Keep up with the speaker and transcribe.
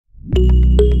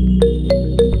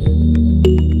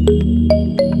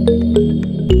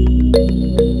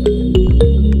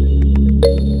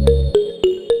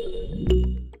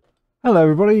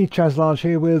Hello everybody, Chaz Large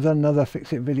here with another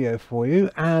Fix It video for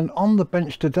you, and on the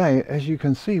bench today, as you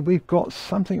can see, we've got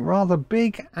something rather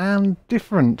big and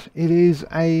different. It is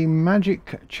a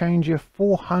MagicChanger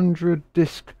 400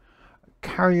 disc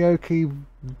karaoke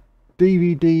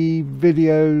DVD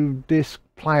video disc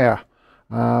player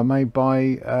made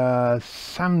by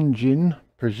Sanjin.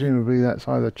 Presumably that's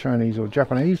either Chinese or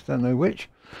Japanese, don't know which,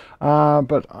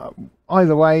 but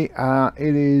either way,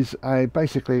 it is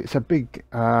basically it's a big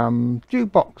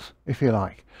jukebox, if you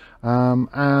like,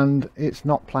 and it's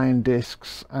not playing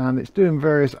discs, and it's doing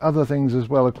various other things as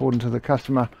well according to the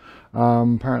customer.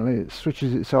 Apparently it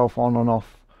switches itself on and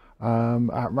off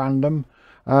at random,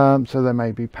 so there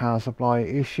may be power supply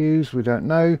issues, we don't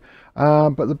know,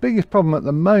 but the biggest problem at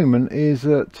the moment is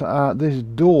that this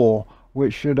door,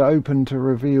 which should open to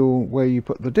reveal where you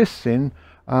put the discs in,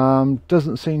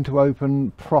 doesn't seem to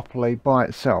open properly by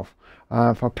itself.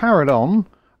 If I power it on,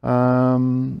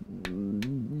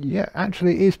 yeah,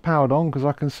 actually it is powered on because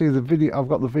I can see the video. I've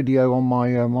got the video on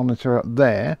my monitor up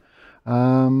there,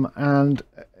 and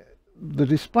the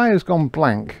display has gone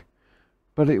blank,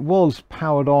 but it was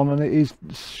powered on and it is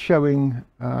showing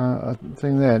a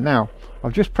thing there. Now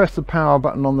I've just pressed the power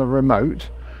button on the remote,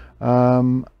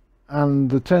 and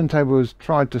the turntable has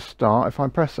tried to start. If I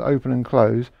press open and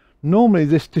close, normally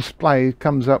this display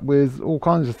comes up with all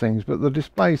kinds of things, but the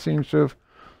display seems to have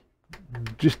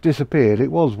just disappeared.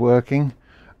 It was working.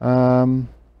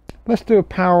 Let's do a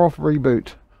power off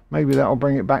reboot. Maybe that will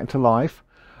bring it back to life.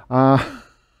 I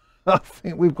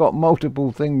think we've got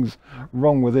multiple things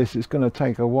wrong with this. It's going to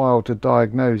take a while to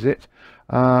diagnose it,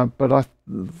 but I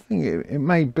think it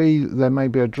may be, there may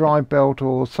be a drive belt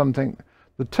or something.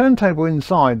 The turntable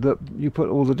inside that you put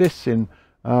all the discs in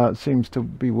seems to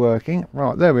be working.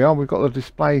 Right, there we are. We've got the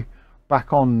display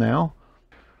back on now.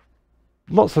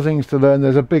 Lots of things to learn.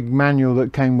 There's a big manual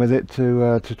that came with it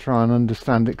to try and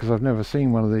understand it, because I've never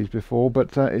seen one of these before.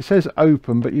 But it says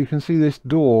open, but you can see this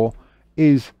door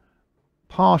is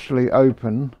partially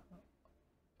open,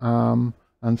 and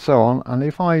so on. And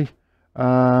if I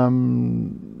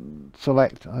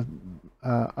select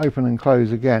open and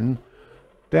close again,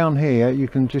 down here you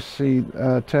can just see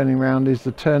turning around is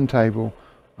the turntable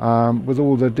with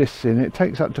all the discs in. It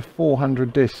takes up to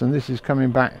 400 discs, and this is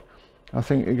coming back. I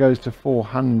think it goes to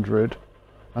 400,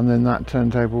 and then that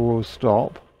turntable will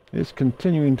stop. It's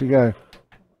continuing to go.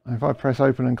 If I press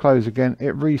open and close again,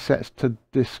 it resets to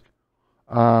disc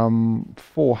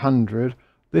 400.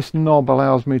 This knob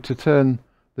allows me to turn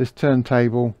this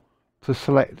turntable to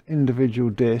select individual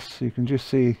discs. You can just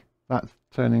see that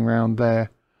turning around there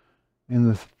in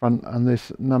the front, and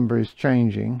this number is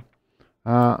changing.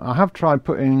 I have tried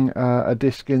putting a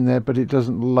disc in there, but it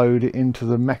doesn't load it into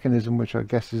the mechanism, which I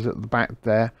guess is at the back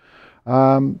there.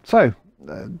 So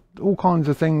all kinds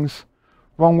of things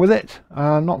wrong with it,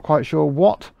 not quite sure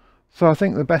what. So I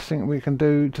think the best thing we can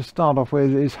do to start off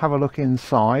with is have a look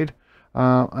inside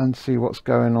and see what's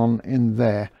going on in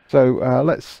there. So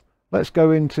let's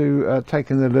go into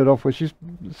taking the lid off, which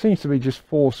seems to be just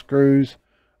 4 screws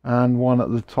and one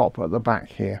at the top at the back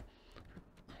here.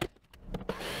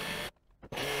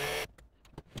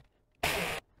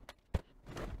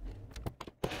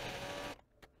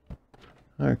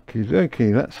 Okie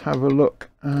dokie, let's have a look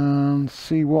and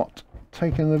see what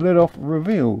taking the lid off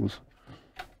reveals.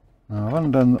 Now I've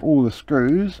undone all the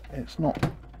screws. It's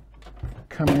not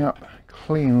coming up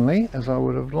cleanly as I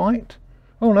would have liked.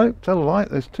 Oh no, tell a lie,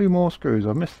 there's 2 more screws.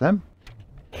 I missed them.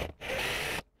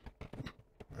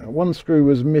 One screw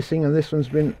was missing, and this one's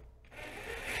been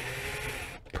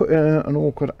put in an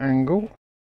awkward angle.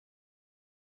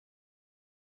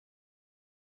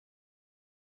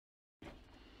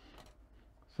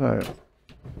 So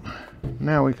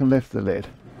now we can lift the lid.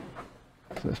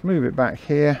 So let's move it back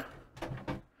here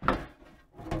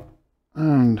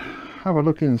and have a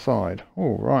look inside.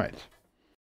 All right.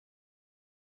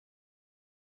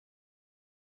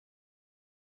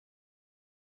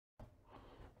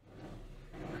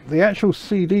 The actual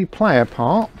CD player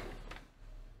part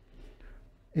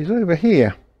is over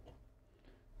here,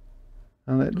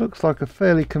 and it looks like a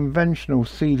fairly conventional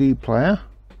CD player.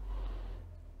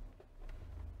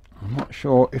 I'm not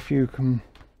sure if you can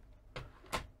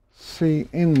see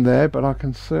in there, but I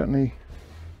can certainly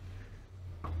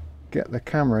get the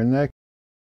camera in there.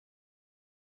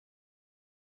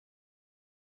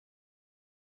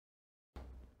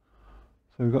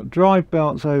 So we've got drive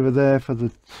belts over there for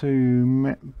the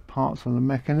 2 parts of the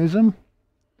mechanism.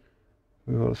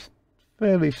 We've got a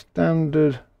fairly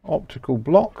standard optical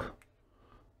block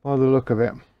by the look of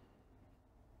it.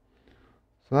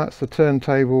 So that's the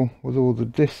turntable with all the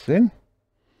discs in.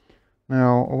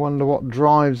 Now I wonder what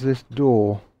drives this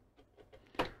door.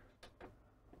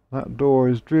 That door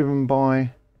is driven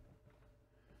by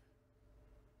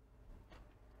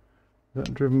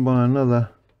another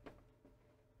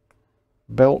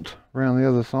belt around the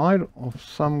other side of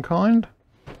some kind.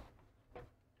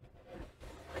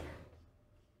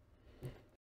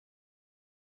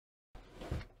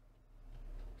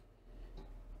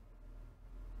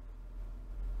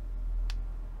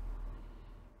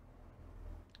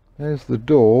 There's the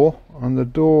door, and the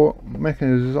door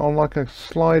mechanism is on like a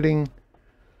sliding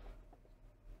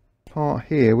part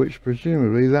here, which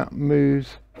presumably that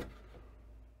moves.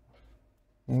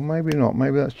 Well, maybe not,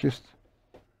 maybe that's just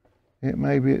it,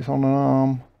 maybe it's on an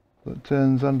arm that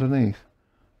turns underneath.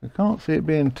 I can't see it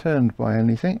being turned by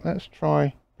anything. Let's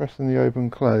try pressing the open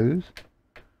close.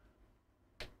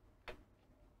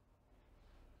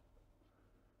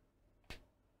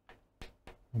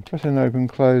 I'm pressing open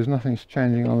close, nothing's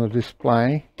changing on the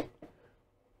display,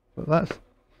 but that's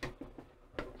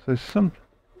so so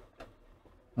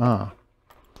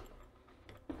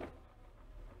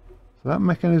that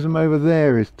mechanism over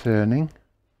there is turning.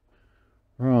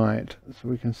 Right, so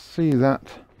we can see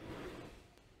that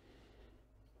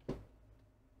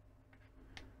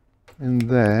in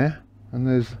there, and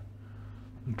there's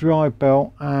a drive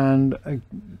belt and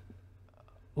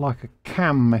like a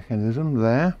cam mechanism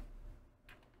there.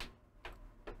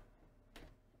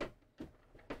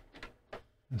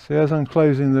 And see, as I'm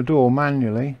closing the door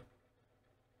manually,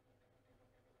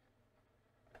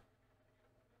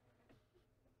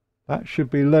 that should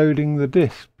be loading the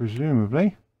disc,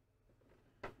 presumably.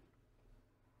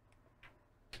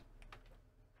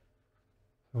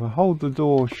 If I hold the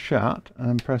door shut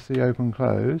and press the open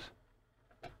close,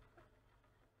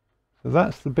 so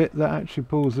that's the bit that actually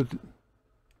pulls the...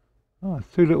 Oh,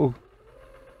 two little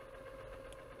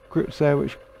grips there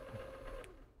which...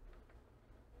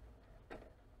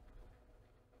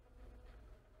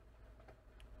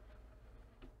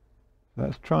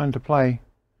 That's trying to play,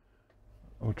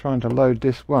 or trying to load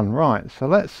disc 1. Right, so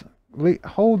let's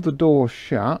hold the door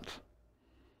shut,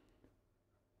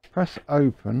 press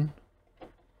open,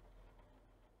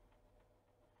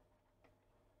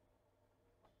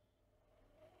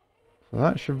 so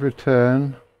that should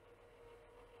return,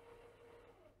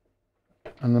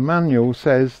 and the manual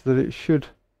says that it should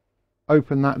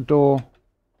open that door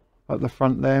at the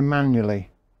front there manually,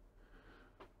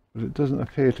 but it doesn't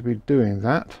appear to be doing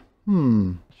that.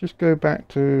 Let's just go back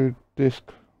to disc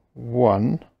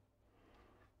 1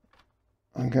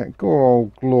 and get good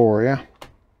old Gloria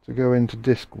to go into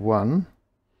disc 1.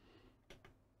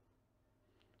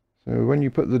 So when you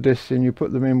put the discs in, you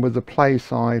put them in with the play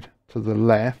side to the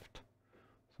left.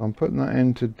 So I'm putting that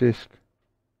into disc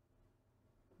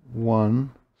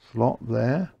 1 slot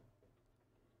there.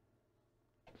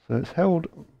 So it's held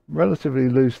relatively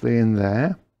loosely in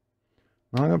there.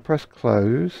 Now I'm going to press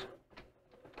close.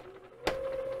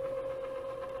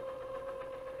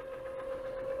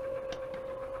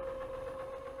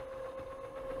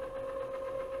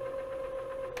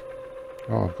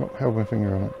 Oh, I've got held my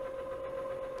finger on it.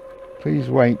 Please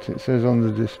wait, it says on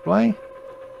the display.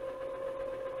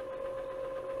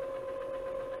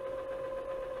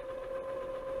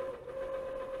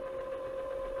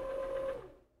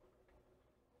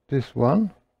 This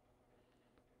one.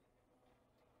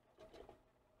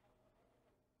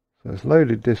 So it's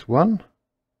loaded this one.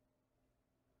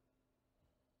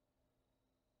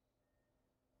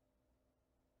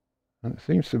 And it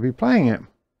seems to be playing it.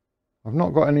 I've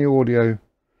not got any audio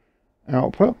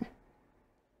output,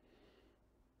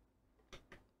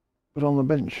 but on the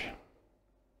bench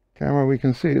camera we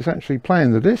can see it's actually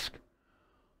playing the disc.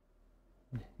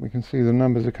 We can see the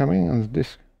numbers are coming and the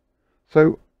disc.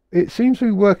 So it seems to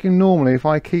be working normally if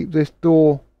I keep this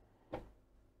door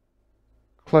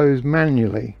closed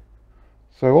manually.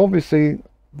 So obviously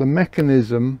the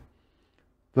mechanism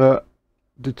that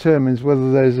determines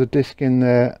whether there's a disc in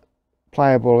there,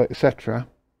 playable, etc.,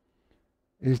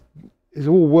 is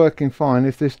all working fine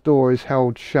if this door is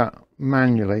held shut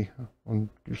manually. I'm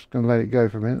just going to let it go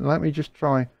for a minute. Let me just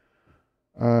try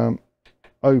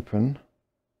open.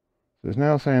 So it's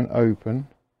now saying open.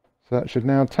 So that should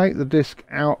now take the disc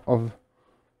out of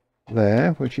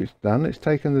there, which it's done. It's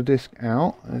taken the disc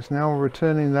out and it's now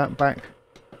returning that back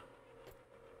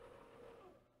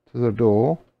to the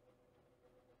door.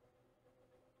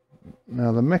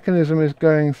 Now the mechanism is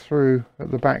going through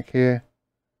at the back here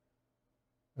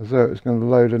as though it's going to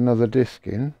load another disc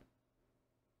in,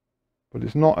 but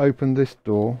it's not opened this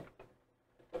door.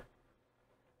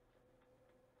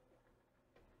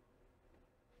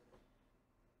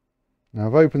 Now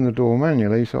I've opened the door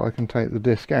manually so I can take the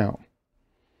disc out.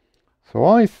 So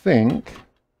I think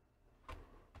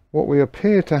what we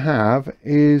appear to have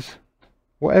is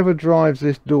whatever drives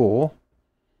this door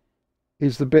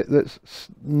is the bit that's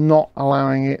not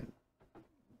allowing it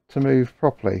to move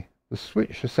properly. The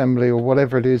switch assembly or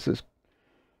whatever it is that's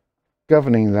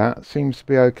governing that seems to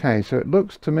be okay. So it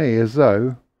looks to me as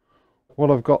though what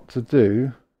I've got to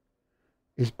do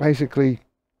is basically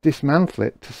dismantle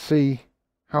it to see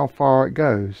how far it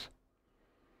goes.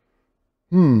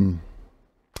 I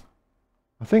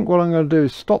think what I'm going to do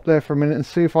is stop there for a minute and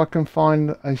see if I can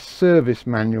find a service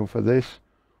manual for this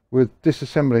with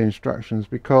disassembly instructions,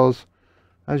 because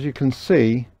as you can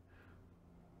see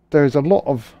there's a lot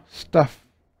of stuff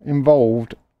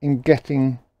involved in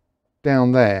getting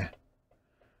down there,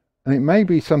 and it may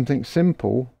be something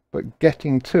simple, but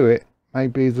getting to it may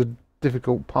be the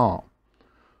difficult part.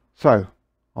 So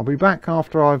I'll be back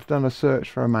after I've done a search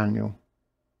for a manual.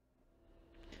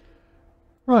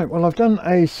 Right, well, I've done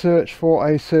a search for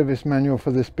a service manual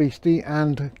for this beastie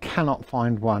and cannot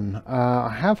find one. I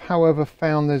have, however,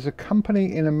 found there's a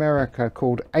company in America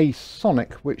called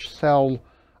ACESONIC which sell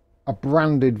a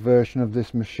branded version of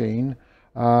this machine.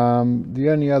 The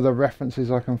only other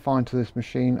references I can find to this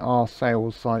machine are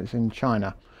sales sites in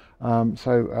China,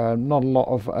 so not a lot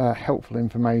of helpful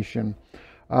information.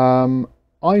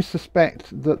 I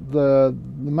suspect that the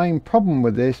main problem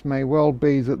with this may well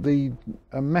be that the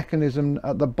mechanism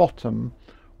at the bottom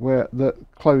that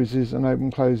closes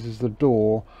and closes the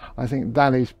door, I think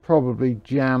that is probably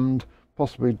jammed,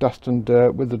 possibly dust and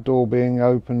dirt. With the door being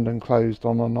opened and closed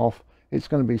on and off, it's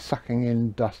going to be sucking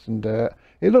in dust and dirt.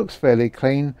 It looks fairly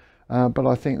clean, but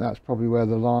I think that's probably where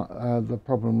the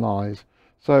problem lies.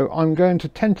 So I'm going to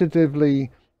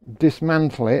tentatively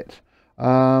dismantle it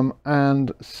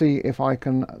and see if I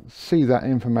can see that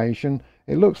information.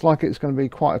 It looks like it's going to be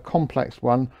quite a complex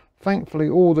one. Thankfully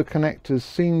all the connectors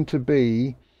seem to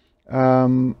be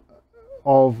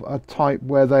of a type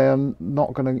where they are you're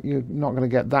not going to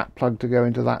get that plug to go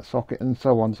into that socket and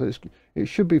so on. So it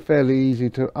should be fairly easy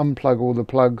to unplug all the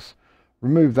plugs,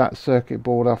 remove that circuit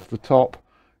board off the top,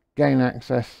 gain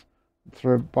access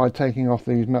through by taking off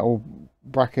these metal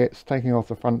brackets, taking off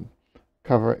the front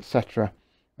cover, etc.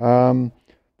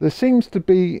 There seems to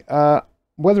be,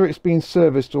 whether it's been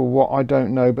serviced or what, I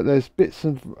don't know, but there's bits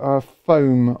of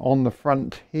foam on the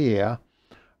front here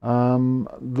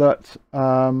that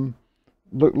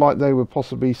look like they were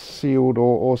possibly sealed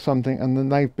or something, and then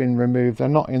they've been removed. They're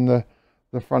not in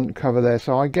the front cover there,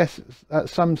 so I guess at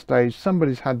some stage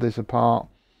somebody's had this apart,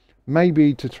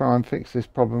 maybe to try and fix this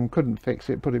problem, couldn't fix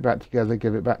it, put it back together,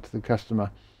 give it back to the customer.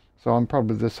 So I'm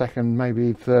probably the second,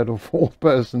 maybe third or fourth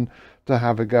person to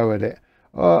have a go at it.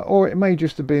 Or it may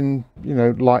just have been, you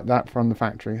know, like that from the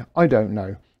factory. I don't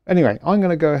know. Anyway, I'm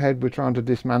going to go ahead with trying to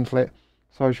dismantle it.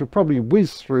 So I shall probably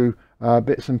whiz through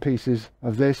bits and pieces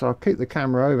of this. I'll keep the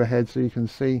camera overhead so you can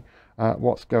see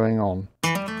what's going on.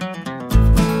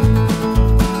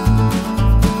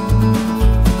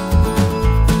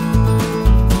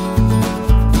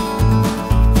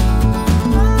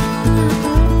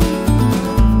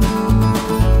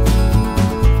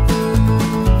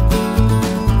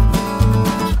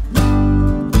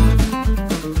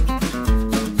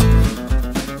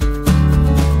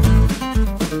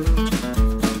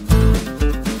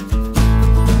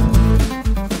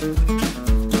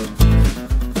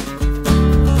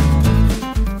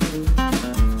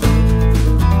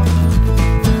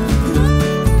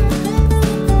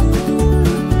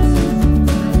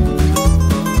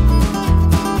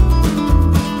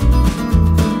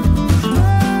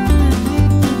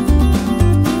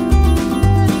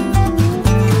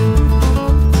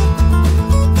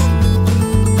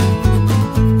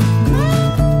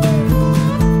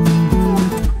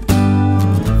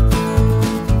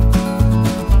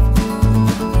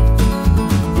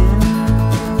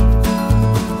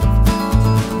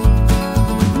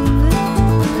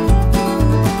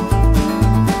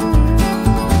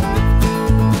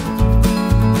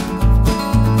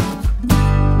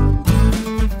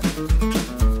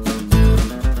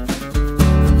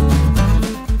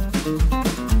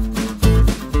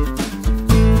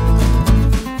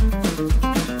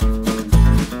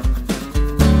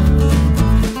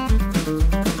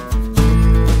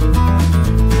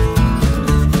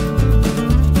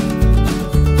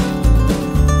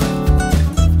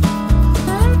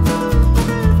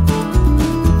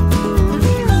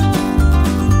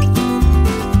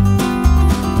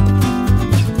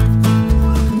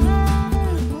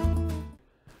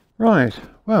 Right,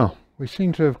 well, we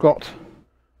seem to have got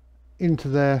into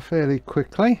there fairly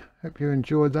quickly. Hope you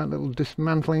enjoyed that little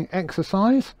dismantling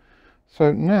exercise.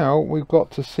 So now we've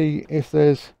got to see if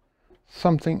there's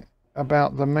something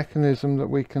about the mechanism that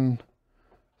we can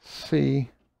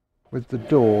see with the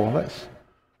door. Let's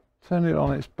turn it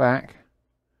on its back.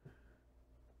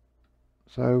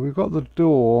 So we've got the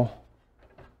door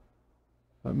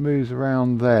that moves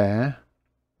around there.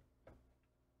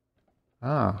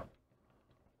 Ah,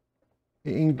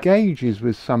 it engages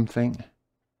with something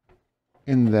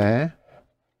in there.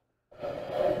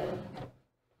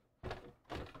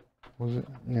 Was it?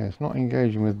 Yeah, it's not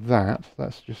engaging with that.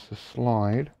 That's just a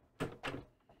slide.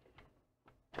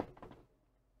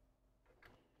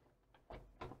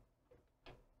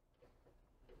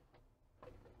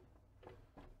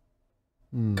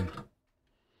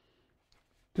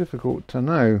 Difficult to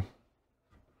know.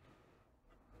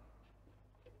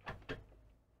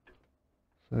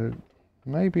 So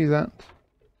maybe that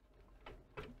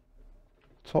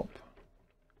top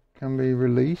can be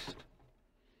released.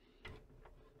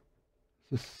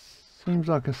 This seems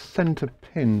like a center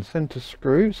pin, center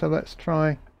screw. So let's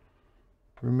try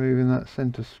removing that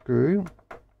center screw.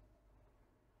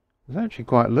 It's actually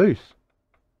quite loose.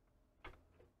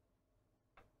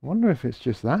 I wonder if it's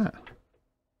just that.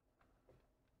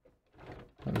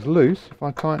 It's loose. If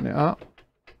I tighten it up,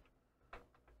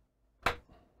 it's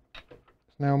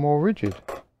now more rigid.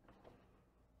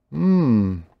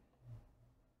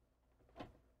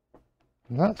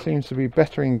 That seems to be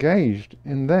better engaged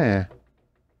in there.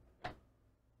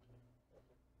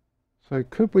 So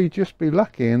could we just be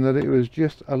lucky in that it was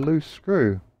just a loose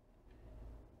screw?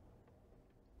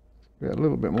 Get a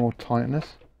little bit more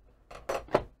tightness.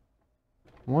 I'm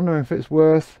wondering if it's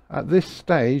worth, at this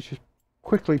stage,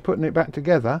 quickly putting it back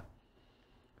together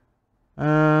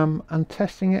and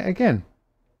testing it again.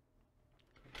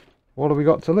 What have we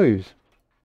got to lose?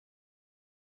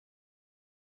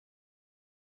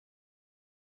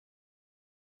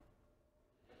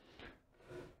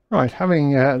 Right,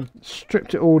 having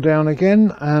stripped it all down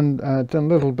again and done a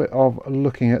little bit of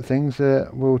looking at things,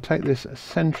 we'll take this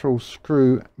central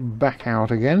screw back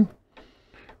out again,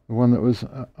 the one that was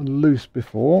loose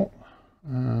before,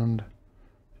 and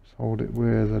just hold it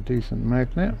with a decent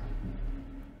magnet.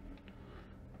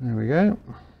 There we go.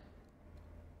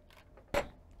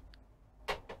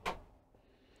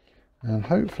 And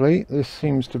hopefully this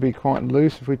seems to be quite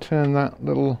loose. If we turn that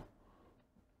little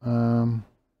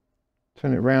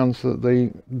turn it round so that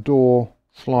the door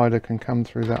slider can come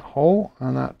through that hole,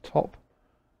 and that top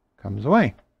comes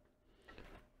away,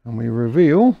 and we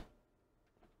reveal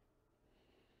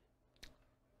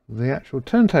the actual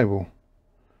turntable.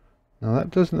 Now that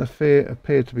doesn't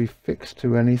appear to be fixed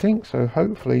to anything, so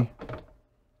hopefully,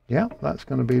 yeah, that's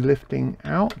going to be lifting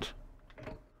out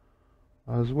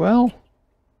as well.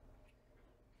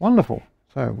 Wonderful.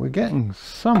 So we're getting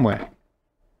somewhere.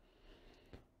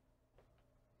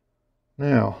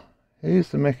 Now, here's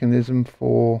the mechanism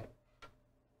for,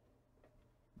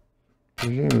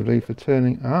 presumably for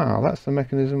turning, that's the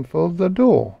mechanism for the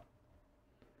door.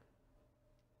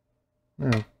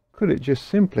 Now, could it just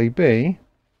simply be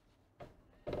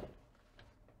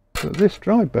that this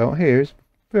drive belt here is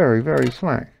very, very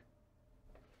slack?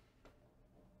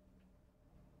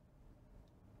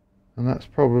 And that's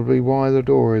probably why the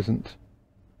door isn't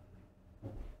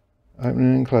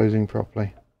opening and closing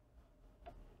properly.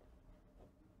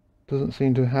 Doesn't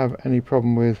seem to have any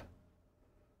problem with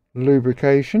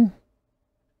lubrication.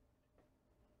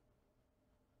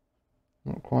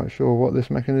 Not quite sure what this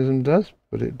mechanism does,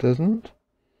 but it doesn't.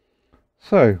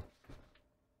 So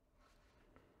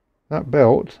that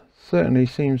belt certainly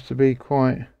seems to be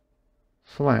quite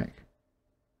slack,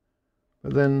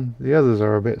 but then the others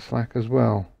are a bit slack as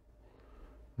well.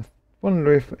 I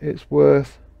wonder if it's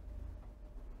worth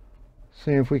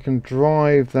seeing if we can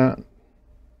drive that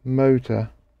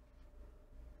motor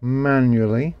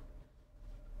manually.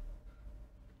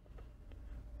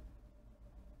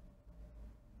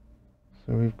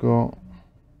 So we've got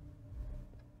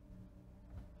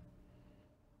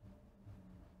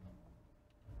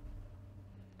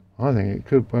I think it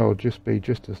could well just be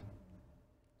just a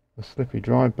slippy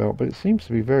drive belt, but it seems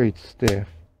to be very stiff.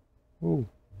 Ooh.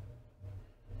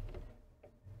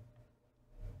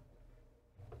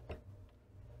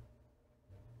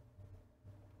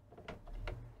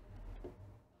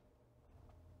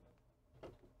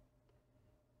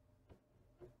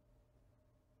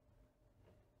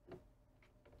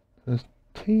 There's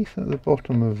teeth at the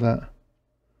bottom of that.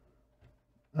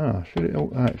 Should it?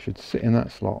 It should sit in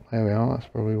that slot. There we are. That's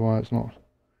probably why it's not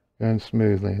going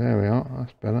smoothly. There we are.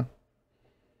 That's better.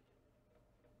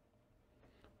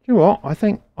 Do you know what? I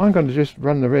think I'm going to just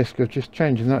run the risk of just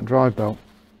changing that drive belt.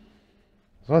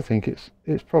 So I think it's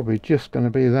probably just going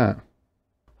to be that.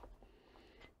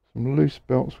 Some loose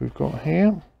belts we've got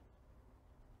here.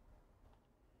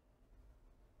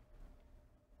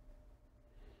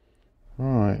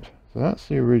 Right, so that's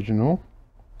the original.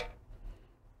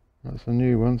 That's a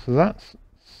new one, so that's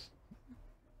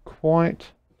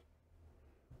quite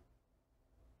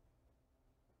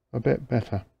a bit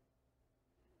better.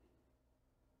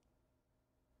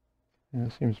 Yeah,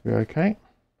 it seems to be okay.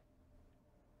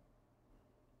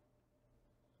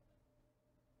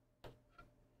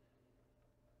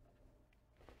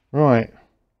 Right,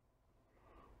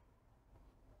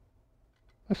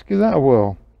 let's give that a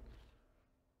whirl.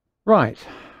 Right,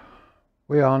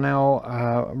 we are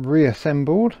now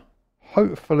reassembled.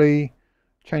 Hopefully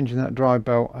changing that drive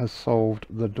belt has solved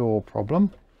the door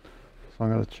problem. So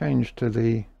I'm going to change to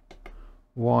the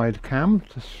wide cam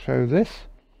to show this.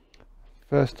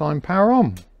 First time power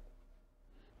on.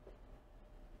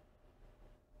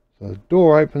 So the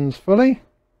door opens fully.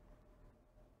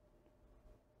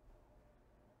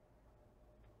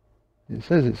 It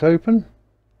says it's open.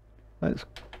 Let's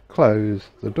close.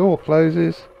 The door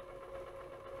closes.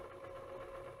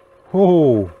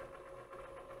 Oh!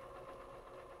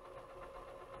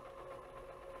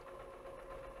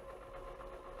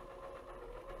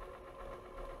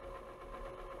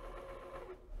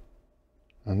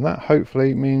 And that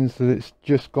hopefully means that it's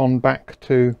just gone back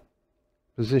to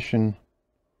position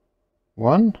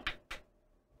 1.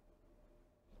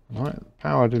 Right,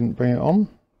 power didn't bring it on.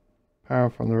 Power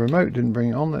from the remote didn't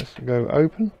bring it on. Let's go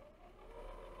open.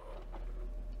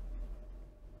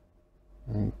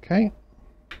 Okay,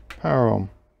 power on.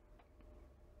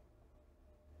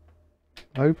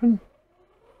 Open.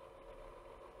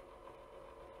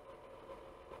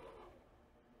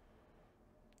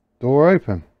 Door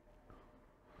open.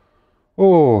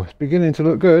 Oh, it's beginning to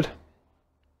look good.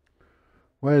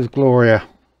 Where's Gloria?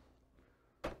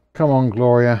 Come on,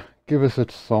 Gloria, give us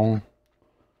a song.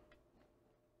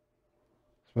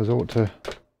 I suppose I ought to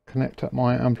connect up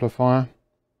my amplifier.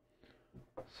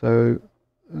 So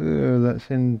that's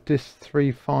in DIS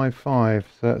 355,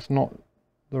 so that's not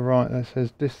the right, that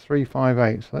says DIS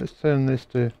 358. So let's turn this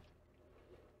to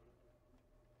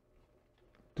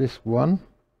DIS 1.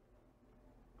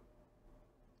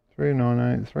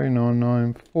 398,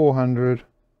 399, 400,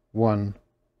 1.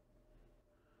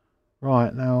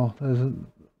 Right, now there's a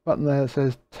button there that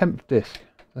says temp disk.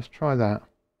 Let's try that.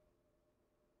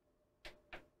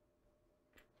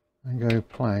 And go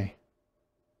play.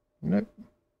 Nope.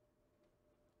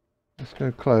 Let's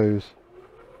go close.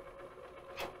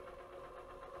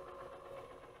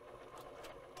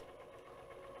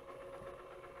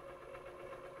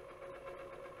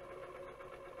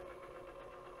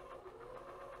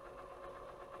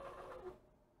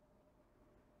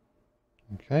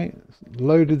 Okay, it's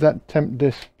loaded that temp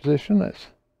disk position. Let's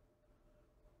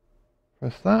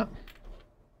press that.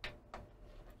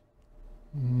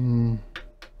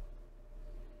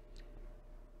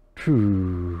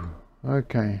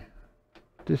 Okay,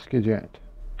 disk eject.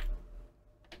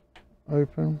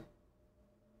 Open.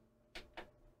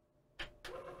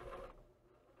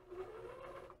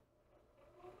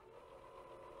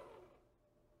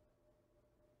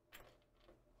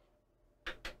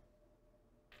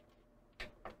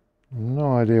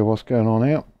 No idea what's going on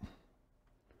here.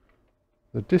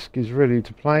 The disc is ready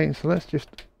to play, so let's just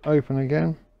open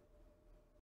again.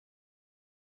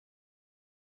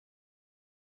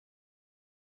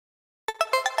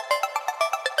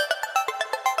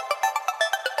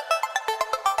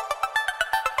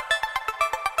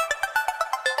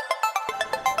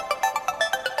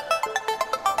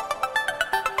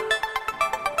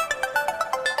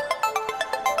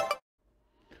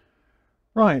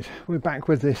 Right, we're back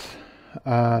with this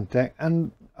deck,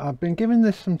 and I've been giving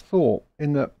this some thought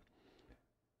in that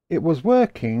it was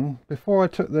working before I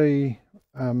took the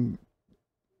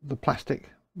plastic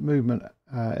movement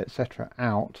etc.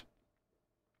 out,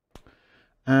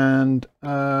 and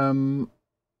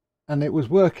it was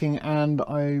working, and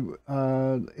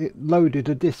it loaded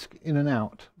a disc in and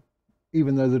out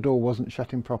even though the door wasn't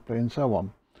shutting properly and so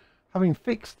on. Having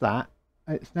fixed that,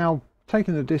 it's now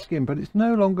taking the disc in, but it's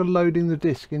no longer loading the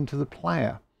disc into the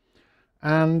player,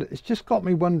 and it's just got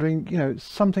me wondering, you know,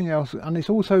 something else. And it's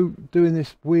also doing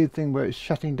this weird thing where it's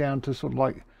shutting down to sort of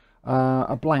like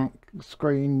a blank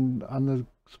screen, and the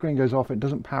screen goes off, it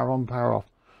doesn't power on, power off.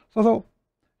 So I thought,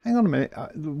 hang on a minute,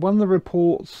 one of the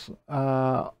reports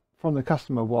from the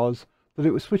customer was that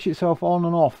it would switch itself on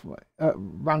and off at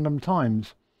random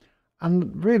times,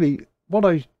 and really what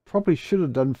I probably should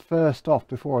have done first off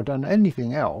before I'd done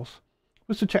anything else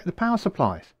was to check the power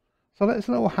supplies. So let's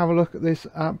have a look at this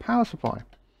power supply.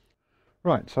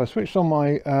 Right, so I switched on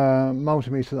my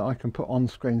multimeter that I can put on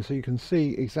screen so you can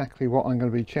see exactly what I'm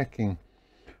going to be checking.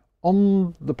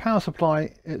 On the power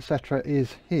supply, etc.,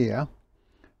 is here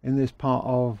in this part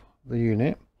of the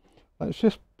unit. Let's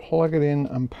just plug it in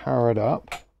and power it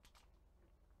up,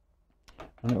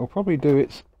 and it will probably do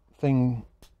its thing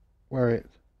where it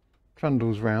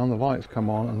trundles round, the lights come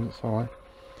on, and it's all right.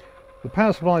 The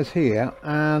power supply is here,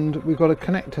 and we've got a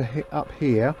connector up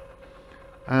here,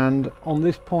 and on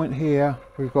this point here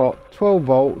we've got 12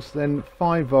 volts, then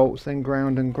 5 volts, then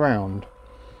ground and ground.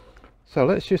 So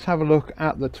let's just have a look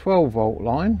at the 12 volt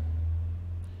line,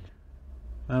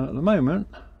 and at the moment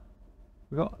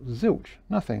we've got zilch,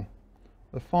 nothing.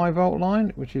 The 5 volt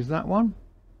line, which is that one,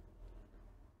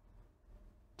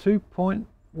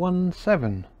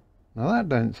 2.17. now that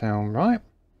don't sound right.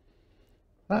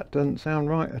 That doesn't sound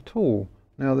right at all.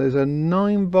 Now there's a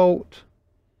 9 volt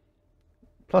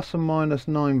plus and minus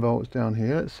 9 volts down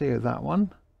here. Let's see at that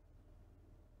one.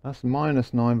 That's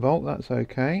minus 9 volt, that's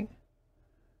okay.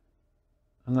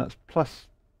 And that's plus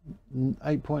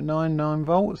 8.99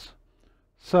 volts.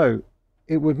 So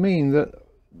it would mean that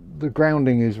the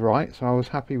grounding is right, so I was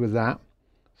happy with that.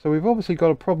 So we've obviously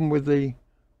got a problem with the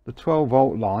 12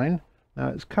 volt line. Now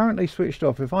it's currently switched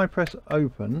off. If I press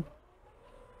open,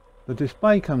 the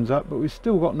display comes up, but we've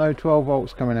still got no 12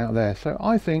 volts coming out there. So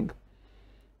I think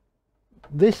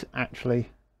this actually,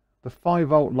 the 5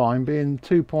 volt line being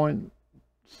 2 point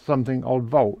something odd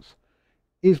volts,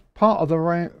 is part of the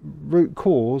root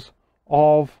cause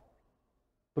of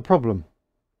the problem.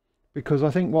 Because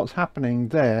I think what's happening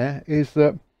there is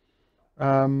that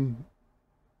the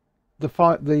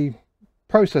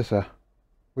processor,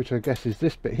 which I guess is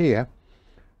this bit here,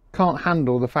 can't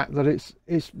handle the fact that it's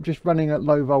just running at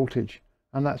low voltage,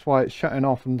 and that's why it's shutting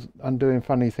off and doing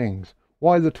funny things.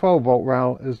 Why the 12 volt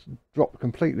rail has dropped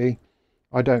completely,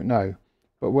 I don't know,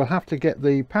 but we'll have to get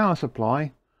the power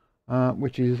supply,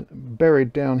 which is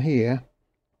buried down here,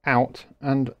 out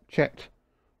and checked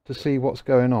to see what's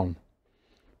going on.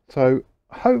 So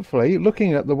hopefully,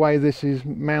 looking at the way this is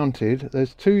mounted,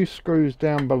 there's 2 screws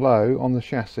down below on the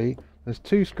chassis, there's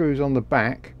 2 screws on the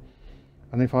back,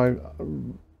 and if I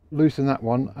loosen that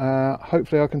one,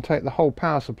 hopefully I can take the whole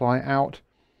power supply out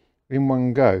in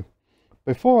one go.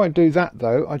 Before I do that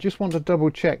though, I just want to double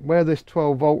check where this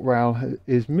 12 volt rail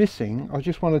is missing. I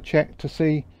just want to check to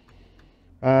see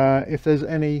if there's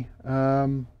any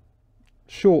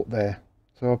short there.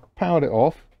 So I've powered it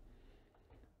off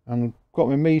and got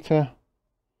my meter,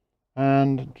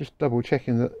 and just double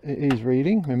checking that it is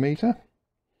reading my meter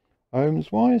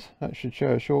ohms wise. That should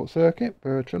show a short circuit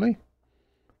virtually.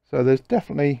 So there's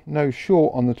definitely no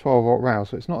short on the 12 volt rail,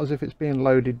 so it's not as if it's being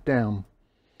loaded down.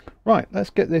 Right, let's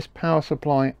get this power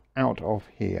supply out of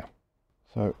here.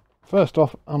 So first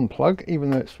off, unplug,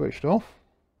 even though it's switched off.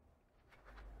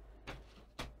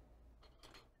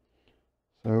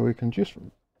 So we can just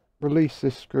release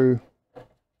this screw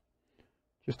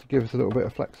just to give us a little bit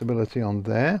of flexibility on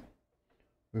there.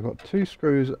 We've got 2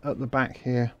 screws at the back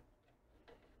here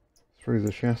through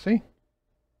the chassis.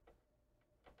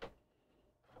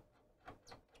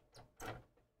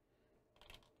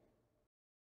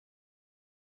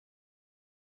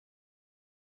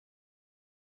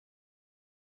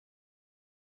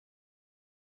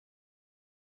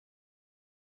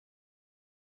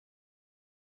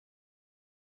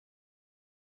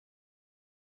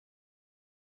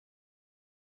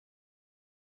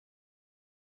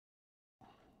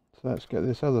 So let's get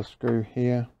this other screw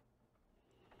here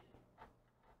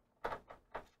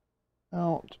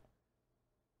out.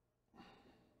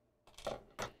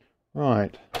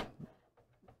 Right,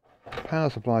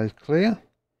 power supply is clear.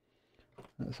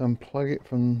 Let's unplug it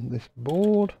from this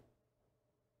board.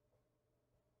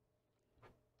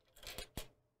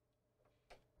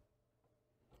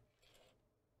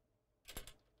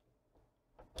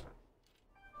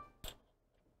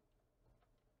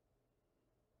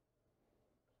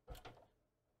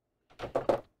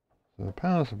 So the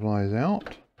power supply is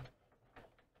out.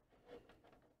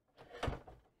 I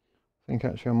think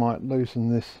actually I might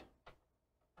loosen this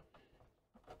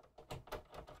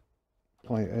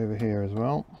plate over here as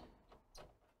well.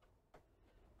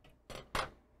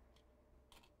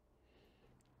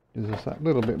 Gives us that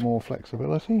little bit more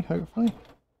flexibility, hopefully.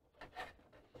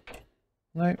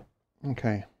 No,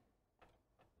 okay.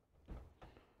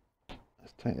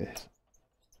 Let's take this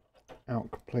out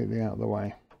completely out of the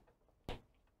way.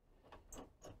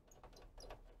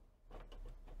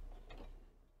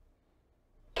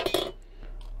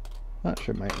 That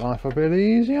should make life a bit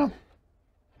easier.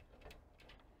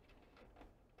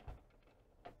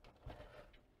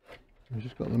 We've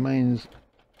just got the mains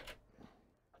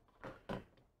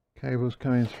cables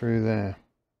coming through there.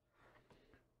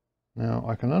 Now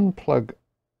I can unplug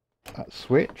that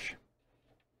switch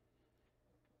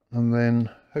and then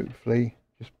hopefully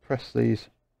just press these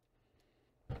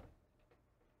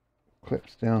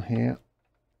clips down here.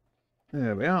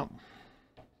 There we are.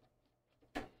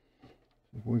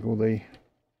 Wiggle the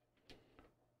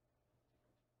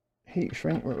heat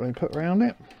shrink that we put around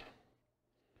it,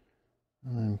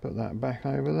 and then put that back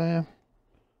over there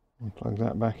and plug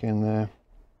that back in there.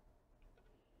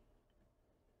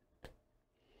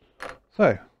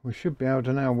 So we should be able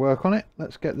to now work on it.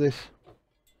 Let's get this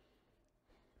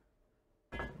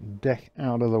deck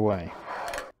out of the way.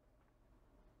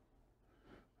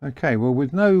 Okay, well,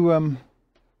 with no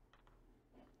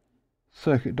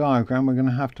circuit diagram, we're going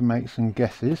to have to make some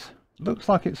guesses. Looks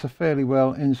like it's a fairly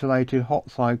well insulated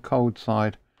hot side cold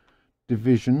side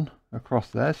division across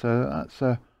there, so that's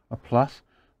a plus.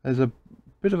 There's a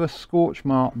bit of a scorch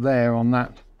mark there on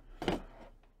that.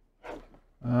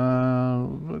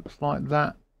 Looks like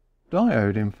that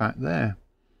diode, in fact, there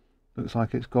looks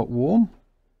like it's got warm.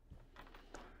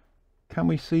 Can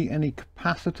we see any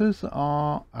capacitors that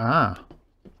are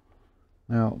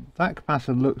now that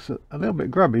capacitor looks a little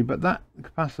bit grubby, but that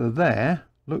capacitor there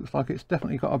looks like it's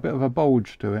definitely got a bit of a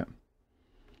bulge to it.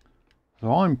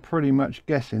 So I'm pretty much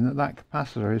guessing that that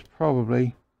capacitor is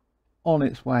probably on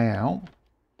its way out.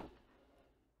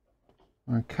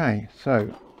 Okay, so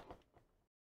let's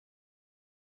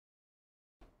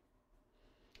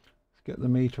get the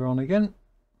meter on again.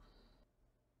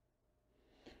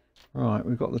 Right,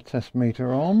 we've got the test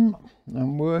meter on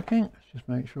and working. Let's just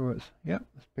make sure it's, yep,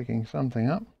 it's picking something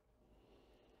up.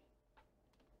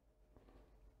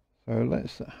 So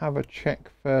let's have a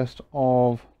check first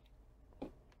of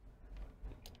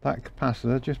that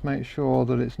capacitor. Just make sure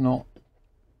that it's not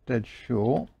dead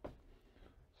short.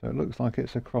 So it looks like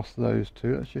it's across those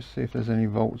two. Let's just see if there's any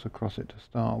volts across it to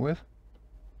start with.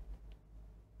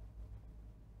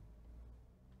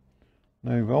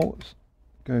 No volts.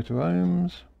 Go to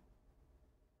ohms.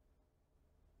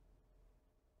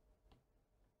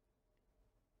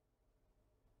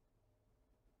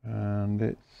 And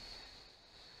it's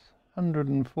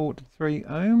 143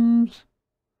 ohms.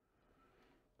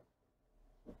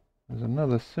 There's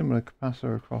another similar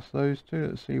capacitor across those two.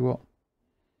 Let's see what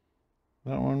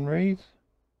that one reads.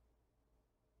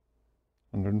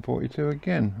 142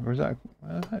 again, or is that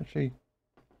that's actually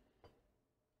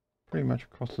pretty much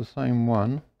across the same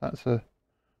one. That's a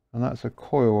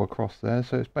coil across there,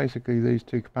 so it's basically these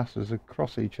two capacitors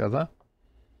across each other.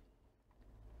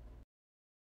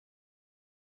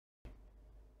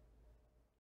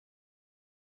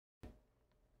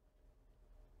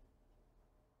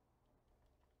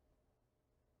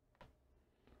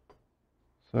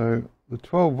 So the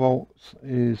 12 volts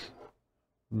is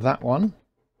that one.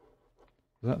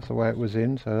 That's the way it was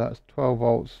in. So that's 12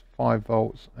 volts, 5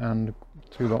 volts, and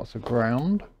 2 lots of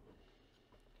ground.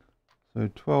 So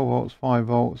 12 volts, 5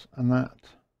 volts, and that,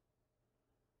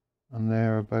 and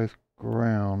there are both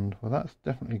ground. Well, that's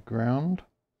definitely ground.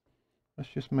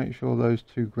 Let's just make sure those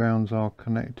two grounds are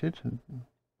connected.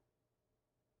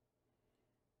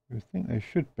 I think they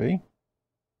should be.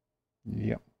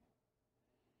 Yep.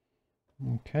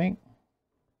 Okay,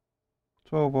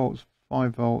 12 volts,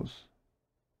 5 volts,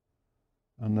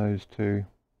 and those two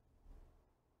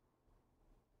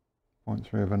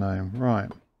 0.3 of an ohm.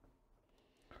 Right,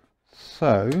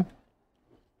 so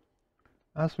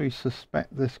as we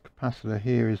suspect, this capacitor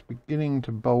here is beginning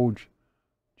to bulge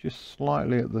just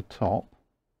slightly at the top.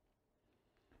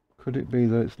 Could it be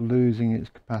that it's losing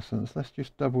its capacitance? Let's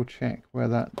just double check where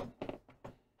that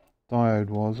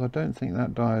diode was. I don't think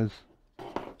that diode's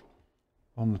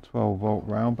on the 12 volt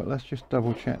rail, but let's just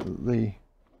double check that the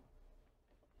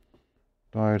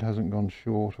diode hasn't gone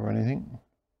short or anything.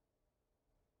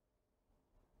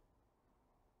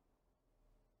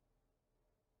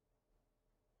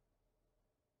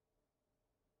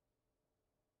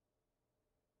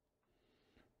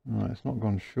 Right, it's not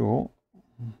gone short.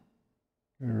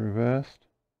 Reversed.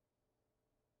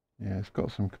 Yeah, it's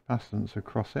got some capacitance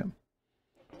across it.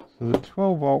 So the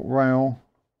 12 volt rail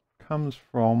comes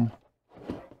from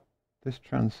this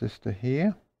transistor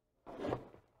here. Is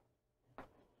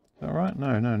that right?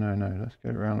 No. Let's get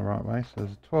it around the right way. So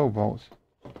there's 12 volts.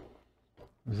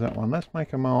 There's that one. Let's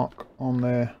make a mark on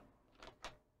there.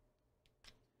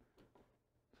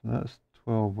 So that's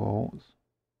 12 volts.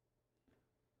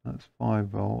 That's 5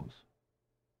 volts.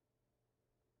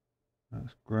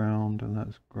 That's ground, and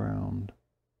that's ground.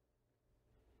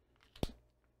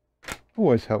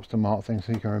 Always helps to mark things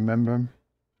so you can remember them.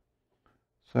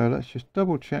 So let's just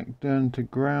double check down to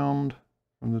ground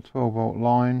from the 12 volt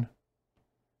line.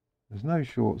 There's no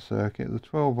short circuit. The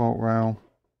 12 volt rail.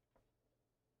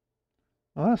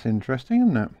 Oh, that's interesting,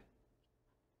 isn't it?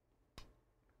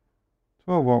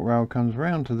 12 volt rail comes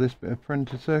round to this bit of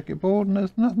printed circuit board and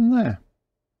there's nothing there.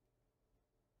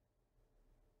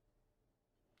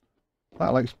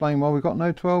 that'll explain why we've got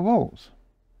no 12 volts.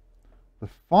 The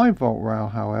 5-volt rail,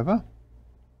 however,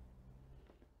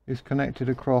 is connected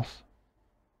across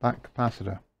that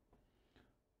capacitor.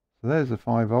 So there's the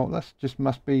 5-volt. That just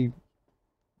must be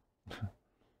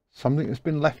something that's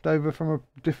been left over from a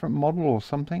different model or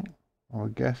something, I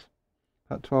would guess.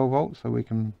 That 12 volts, so we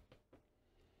can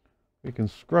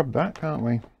scrub that, can't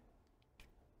we?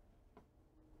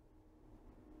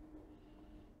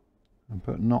 And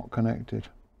put not connected.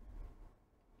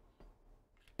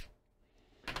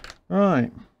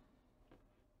 Right.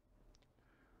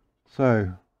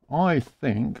 So I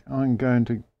think I'm going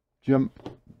to jump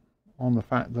on the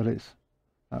fact that it's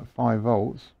at 5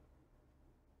 volts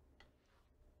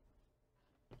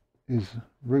is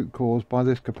root caused by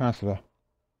this capacitor.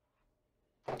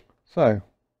 So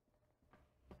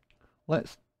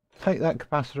let's take that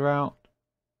capacitor out,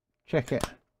 check it,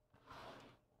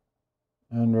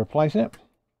 and replace it.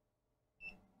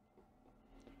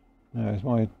 Now, is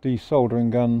my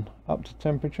desoldering gun up to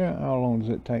temperature? How long does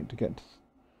it take to get to...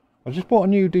 I just bought a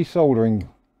new desoldering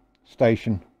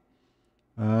station,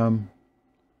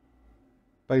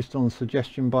 based on a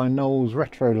suggestion by Noel's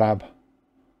Retro Lab,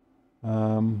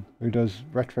 who does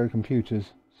retro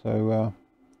computers. So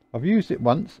I've used it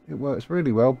once, it works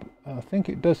really well, but I think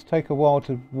it does take a while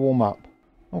to warm up.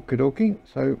 Okie dokie,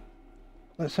 so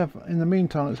let's have, in the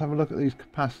meantime, let's have a look at these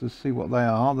capacitors, see what they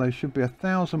are. They should be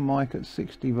 1000 mic at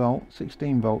 16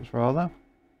 volts rather.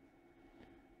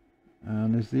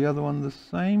 And is the other one the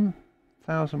same?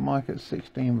 1000 mic at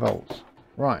 16 volts.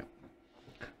 Right,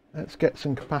 let's get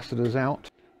some capacitors out.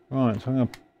 Right, so I'm going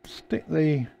to stick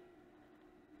the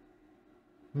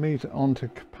meter onto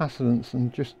capacitance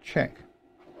and just check.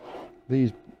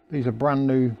 These are brand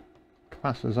new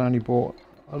capacitors I only bought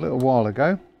a little while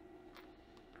ago.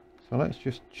 So let's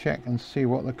just check and see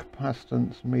what the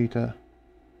capacitance meter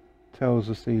tells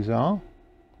us these are.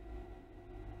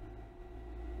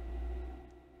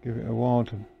 Give it a while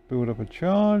to build up a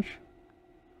charge.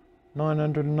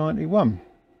 991.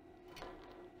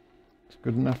 It's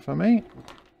good enough for me.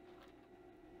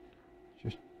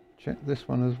 Just check this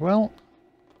one as well.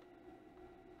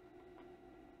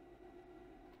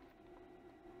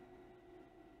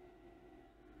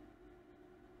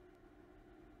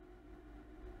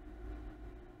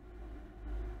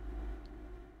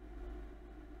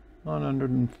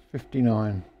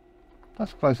 $959.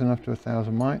 That's close enough to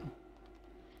 1000 mic.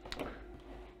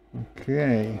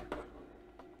 Okay,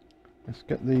 let's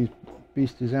get these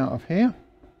beasties out of here.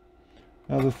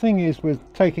 Now the thing is with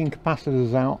taking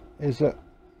capacitors out is that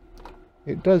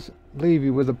it does leave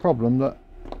you with a problem that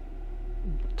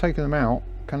taking them out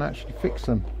can actually fix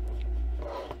them.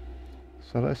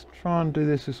 So let's try and do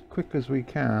this as quick as we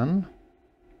can.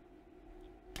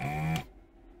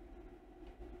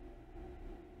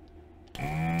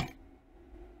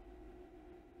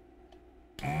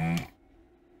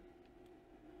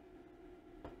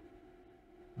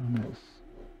 And it's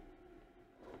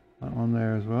that one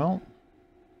there as well.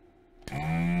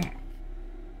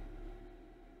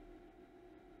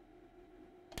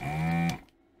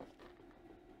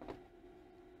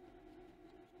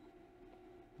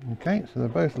 Okay, so they're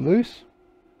both loose.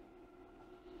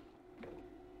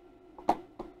 Let's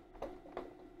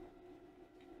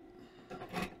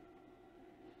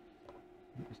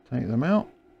take them out.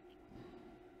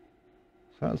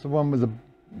 So that's the one with a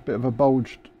bit of a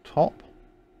bulged top.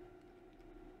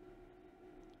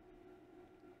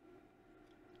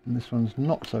 And this one's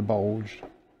not so bulged.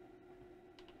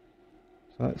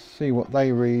 So let's see what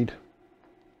they read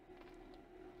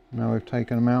now we've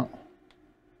taken them out.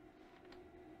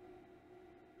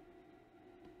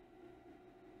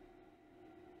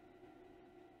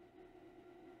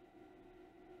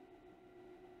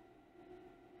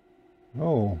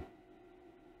 Oh,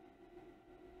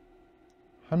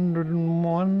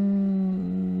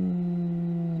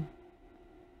 101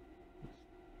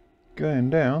 going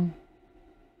down.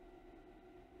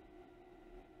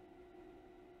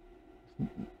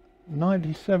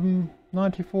 94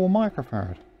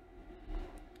 microfarad,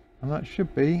 and that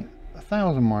should be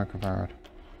 1000 microfarad.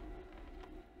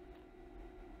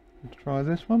 Let's try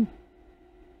this one.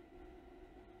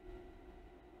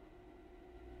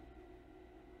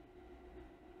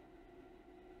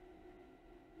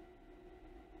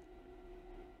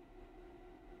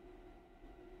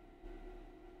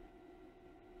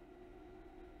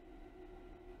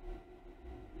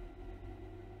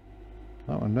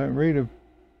 That one don't read a...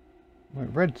 I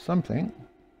read something.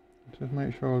 Just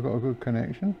make sure I've got a good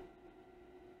connection.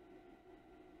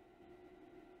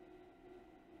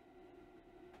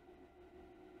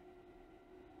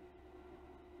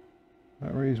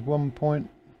 That reads 1 point.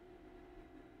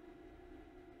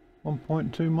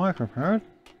 1.2 microfarad.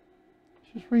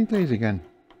 Let's just read these again.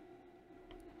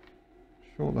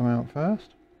 Short them out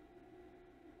first.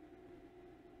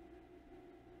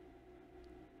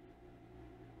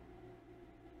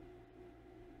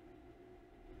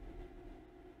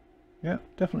 Yeah,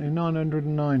 definitely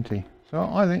 990. So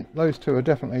I think those two are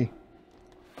definitely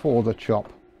for the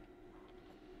chop.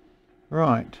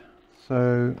 Right,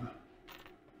 so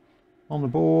on the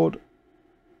board,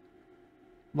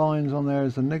 lines on there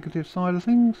is the negative side of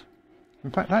things. In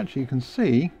fact, actually you can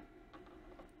see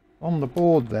on the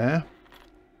board there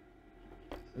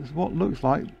is what looks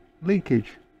like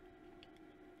leakage.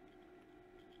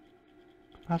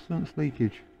 Capacitance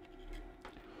leakage.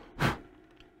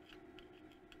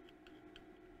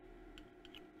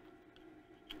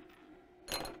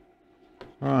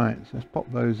 Right, so let's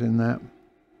pop those in there.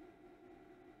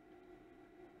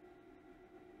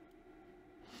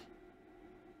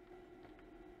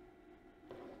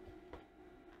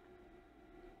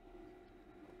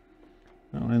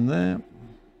 That one in there.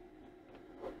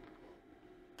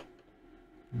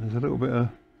 And there's a little bit of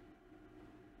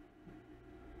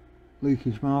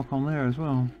leakage mark on there as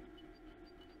well.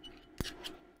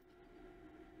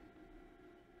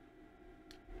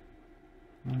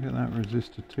 I'll get that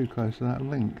resistor too close to that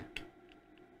link.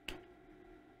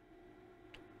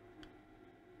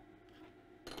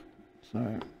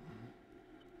 So,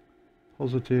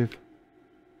 positive.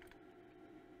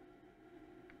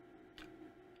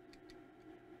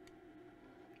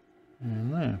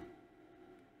 And there.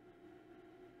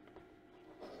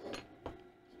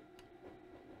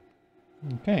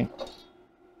 Okay.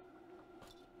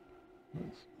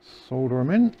 Let's solder them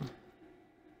in.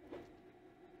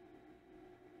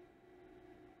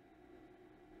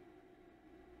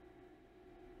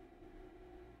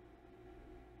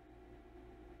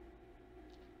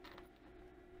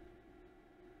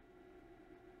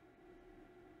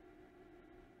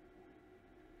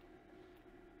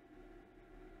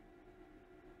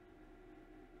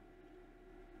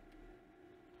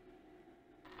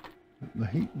 Let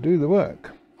the heat do the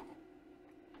work.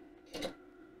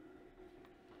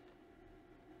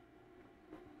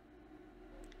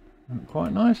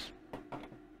 Quite nice.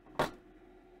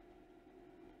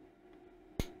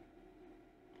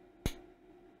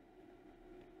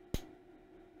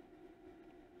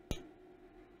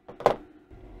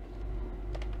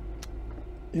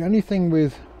 The only thing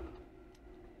with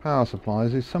power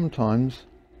supplies is sometimes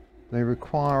they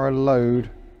require a load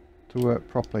to work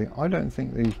properly. I don't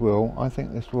think these will. I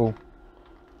think this will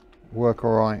work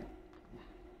alright.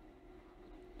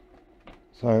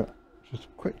 So just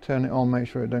quick turn it on, make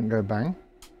sure it don't go bang,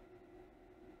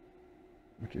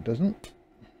 which it doesn't.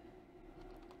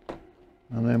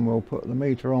 And then we'll put the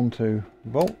meter on to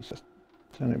volts.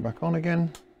 Turn it back on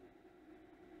again.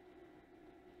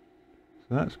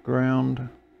 So that's ground.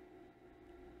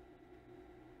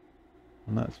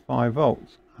 And that's 5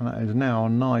 volts. And that is now a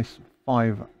nice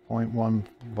 5.1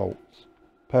 volts.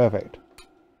 Perfect.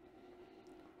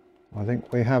 I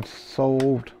think we have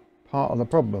solved part of the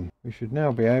problem. We should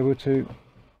now be able to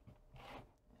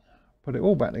put it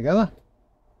all back together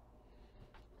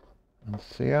and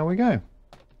see how we go.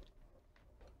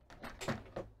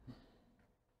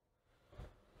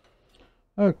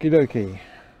 Okie dokie.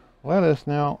 Let us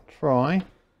now try.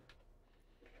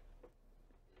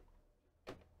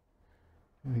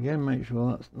 Again, make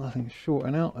sure that's nothing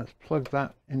shorting out. Let's plug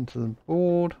that into the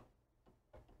board.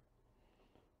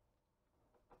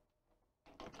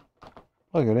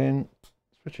 Plug it in,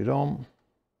 switch it on.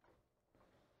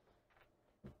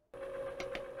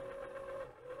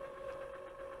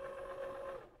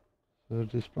 So the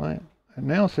display, it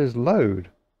now says load,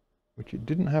 which it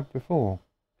didn't have before.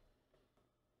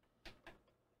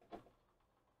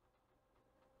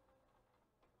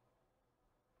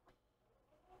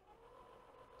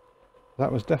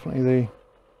 That was definitely the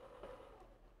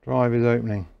drive is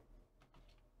opening.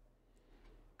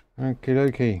 Okie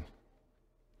dokie.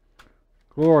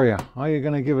 Gloria, are you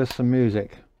going to give us some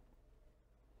music?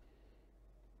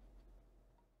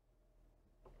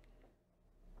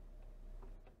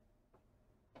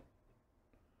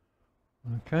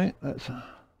 Okay, let's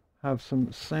have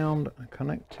some sound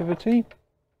connectivity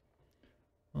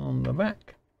on the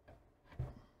back.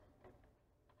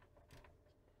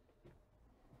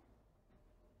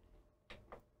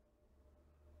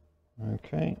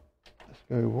 Okay, let's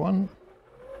go one.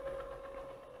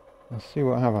 Let's see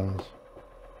what happens.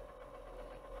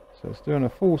 So it's doing a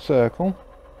full circle.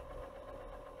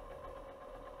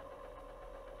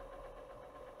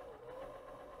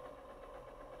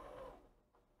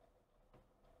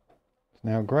 Let's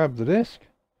now grab the disc.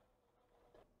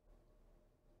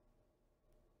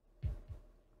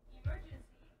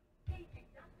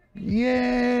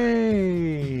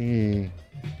 Yay!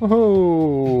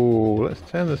 Oh, let's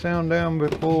turn the sound down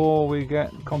before we get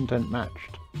content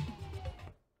matched.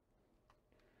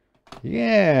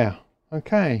 Yeah,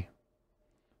 okay.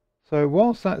 So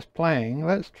whilst that's playing,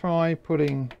 let's try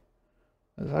putting,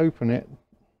 let's open it.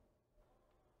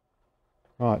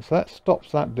 Right, so that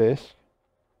stops that disc.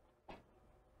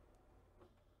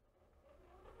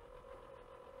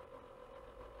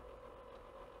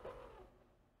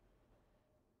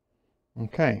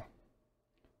 Okay,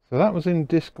 so that was in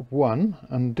disc 1,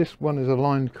 and disc 1 is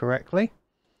aligned correctly.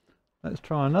 Let's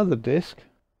try another disc,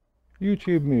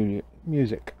 YouTube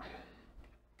music.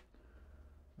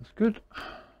 That's good.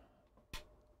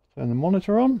 Turn the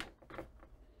monitor on.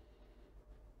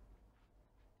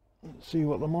 Let's see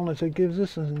what the monitor gives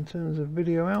us in terms of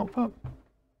video output.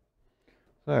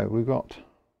 So we've got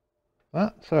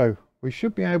that. So we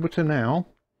should be able to now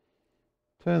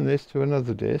turn this to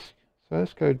another disc. So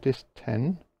let's go disc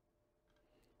 10,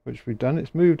 which we've done.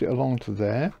 It's moved it along to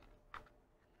there.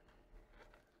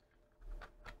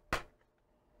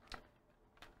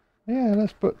 Yeah,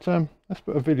 let's put a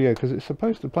video, because it's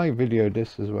supposed to play video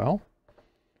discs as well.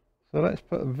 So let's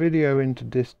put a video into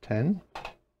disc 10.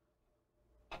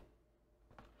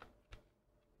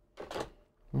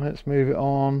 And let's move it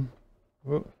on.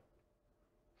 Whoop,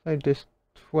 say disc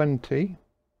 20,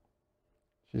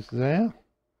 which is there.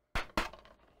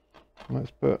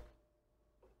 Let's put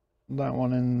that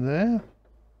one in there.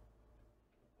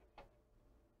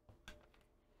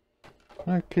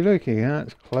 Okie dokie,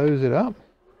 let's close it up.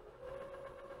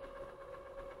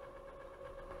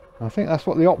 I think that's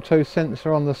what the opto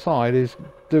sensor on the side is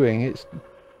doing. It's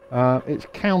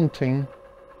counting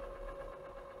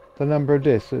the number of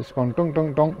discs. So it's gone donk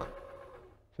donk donk.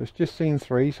 So it's just seen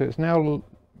 3. So it's now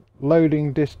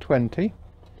loading disc 20,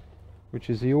 which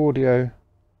is the audio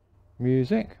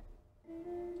music.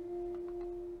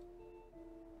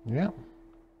 Yeah.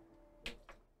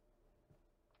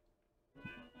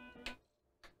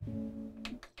 So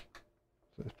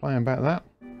it's playing about that.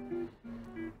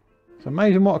 It's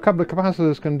amazing what a couple of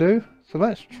capacitors can do. So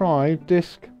let's try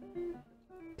disc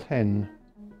 10.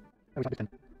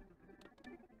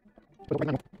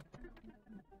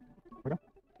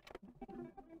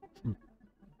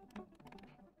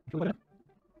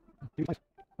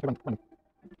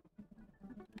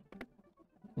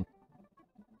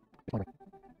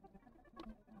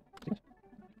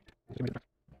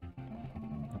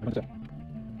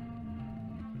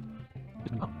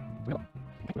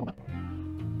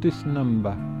 This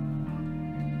number.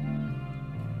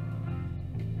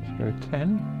 Let's go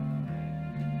 10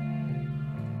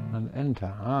 and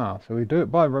enter. So we do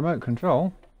it by remote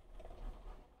control.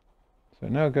 So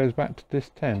it now goes back to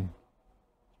disc 10.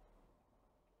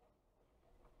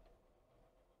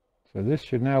 So this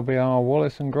should now be our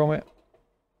Wallace and Gromit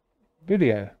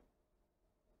video.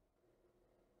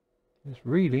 It's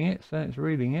reading it, so it's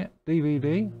reading it.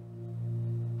 DVD.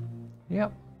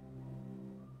 Yep.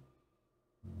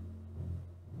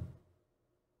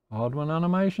 Hardman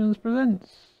Animations presents.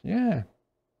 Yeah.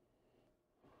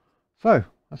 So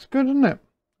that's good, isn't it?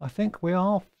 I think we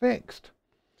are fixed.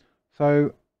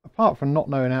 So apart from not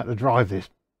knowing how to drive this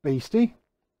beastie,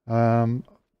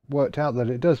 worked out that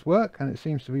it does work, and it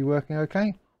seems to be working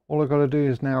okay. All I've got to do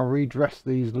is now redress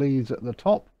these leads at the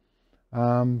top,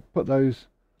 put those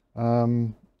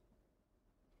cable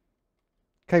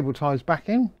ties back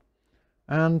in,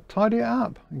 and tidy it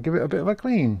up and give it a bit of a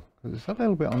clean, because it's a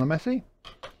little bit on the messy.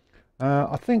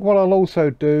 I think what I'll also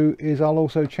do is I'll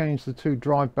also change the 2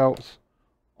 drive belts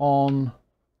on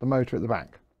the motor at the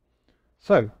back.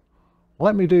 So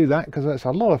let me do that, because that's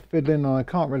a lot of fiddling and I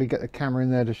can't really get the camera in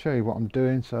there to show you what I'm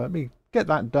doing. So let me get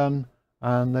that done,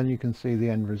 and then you can see the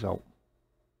end result.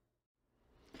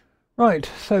 Right,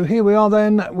 so here we are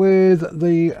then with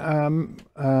the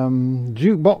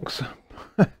jukebox.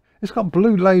 It's got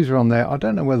blue laser on there. I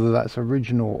don't know whether that's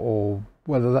original or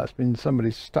whether that's been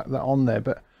somebody stuck that on there,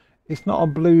 but it's not a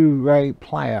Blu-ray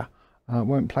player. It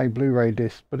won't play Blu-ray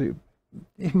discs, but it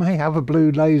may have a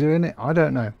blue laser in it. I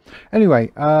don't know.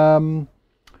 Anyway,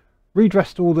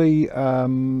 redressed all the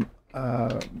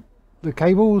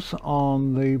cables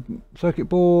on the circuit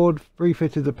board,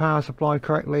 refitted the power supply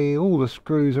correctly. All the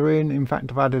screws are in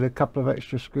fact I've added a couple of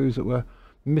extra screws that were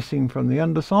missing from the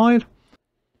underside.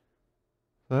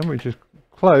 So then we just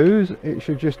close. It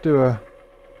should just do a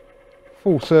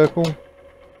full circle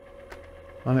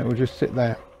and it will just sit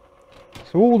there.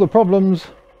 So all the problems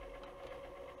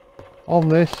on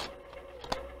this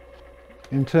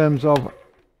in terms of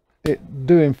it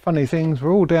doing funny things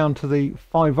were all down to the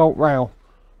 5-volt rail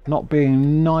not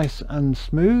being nice and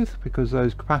smooth, because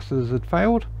those capacitors had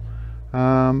failed.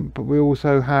 but we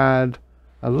also had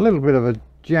a little bit of a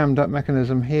jammed up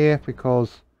mechanism here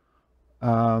because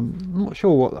I'm not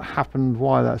sure what happened,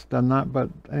 why that's done that, but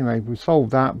anyway, we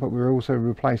solved that. But we also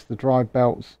replaced the drive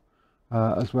belts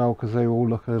as well, because they all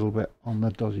look a little bit on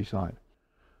the dodgy side.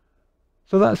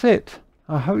 So that's it.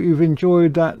 I hope you've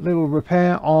enjoyed that little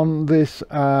repair on this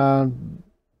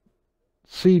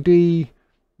CD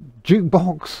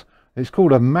jukebox. It's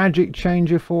called a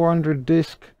MagicChanger 400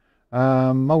 disc,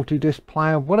 multi-disc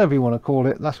player, whatever you want to call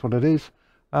it. That's what it is.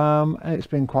 And it's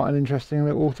been quite an interesting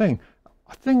little thing.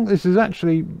 I think this is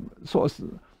actually sort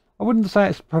of, I wouldn't say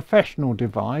it's a professional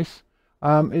device.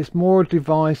 It's more a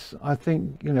device, I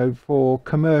think, you know, for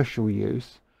commercial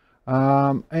use.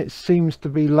 It seems to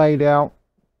be laid out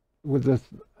with the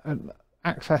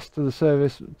access to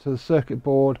the circuit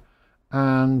board,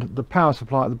 and the power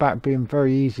supply at the back being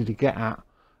very easy to get at.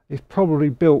 It's probably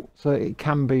built so that it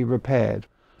can be repaired.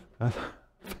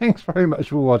 Thanks very much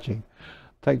for watching.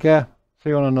 Take care. See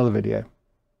you on another video.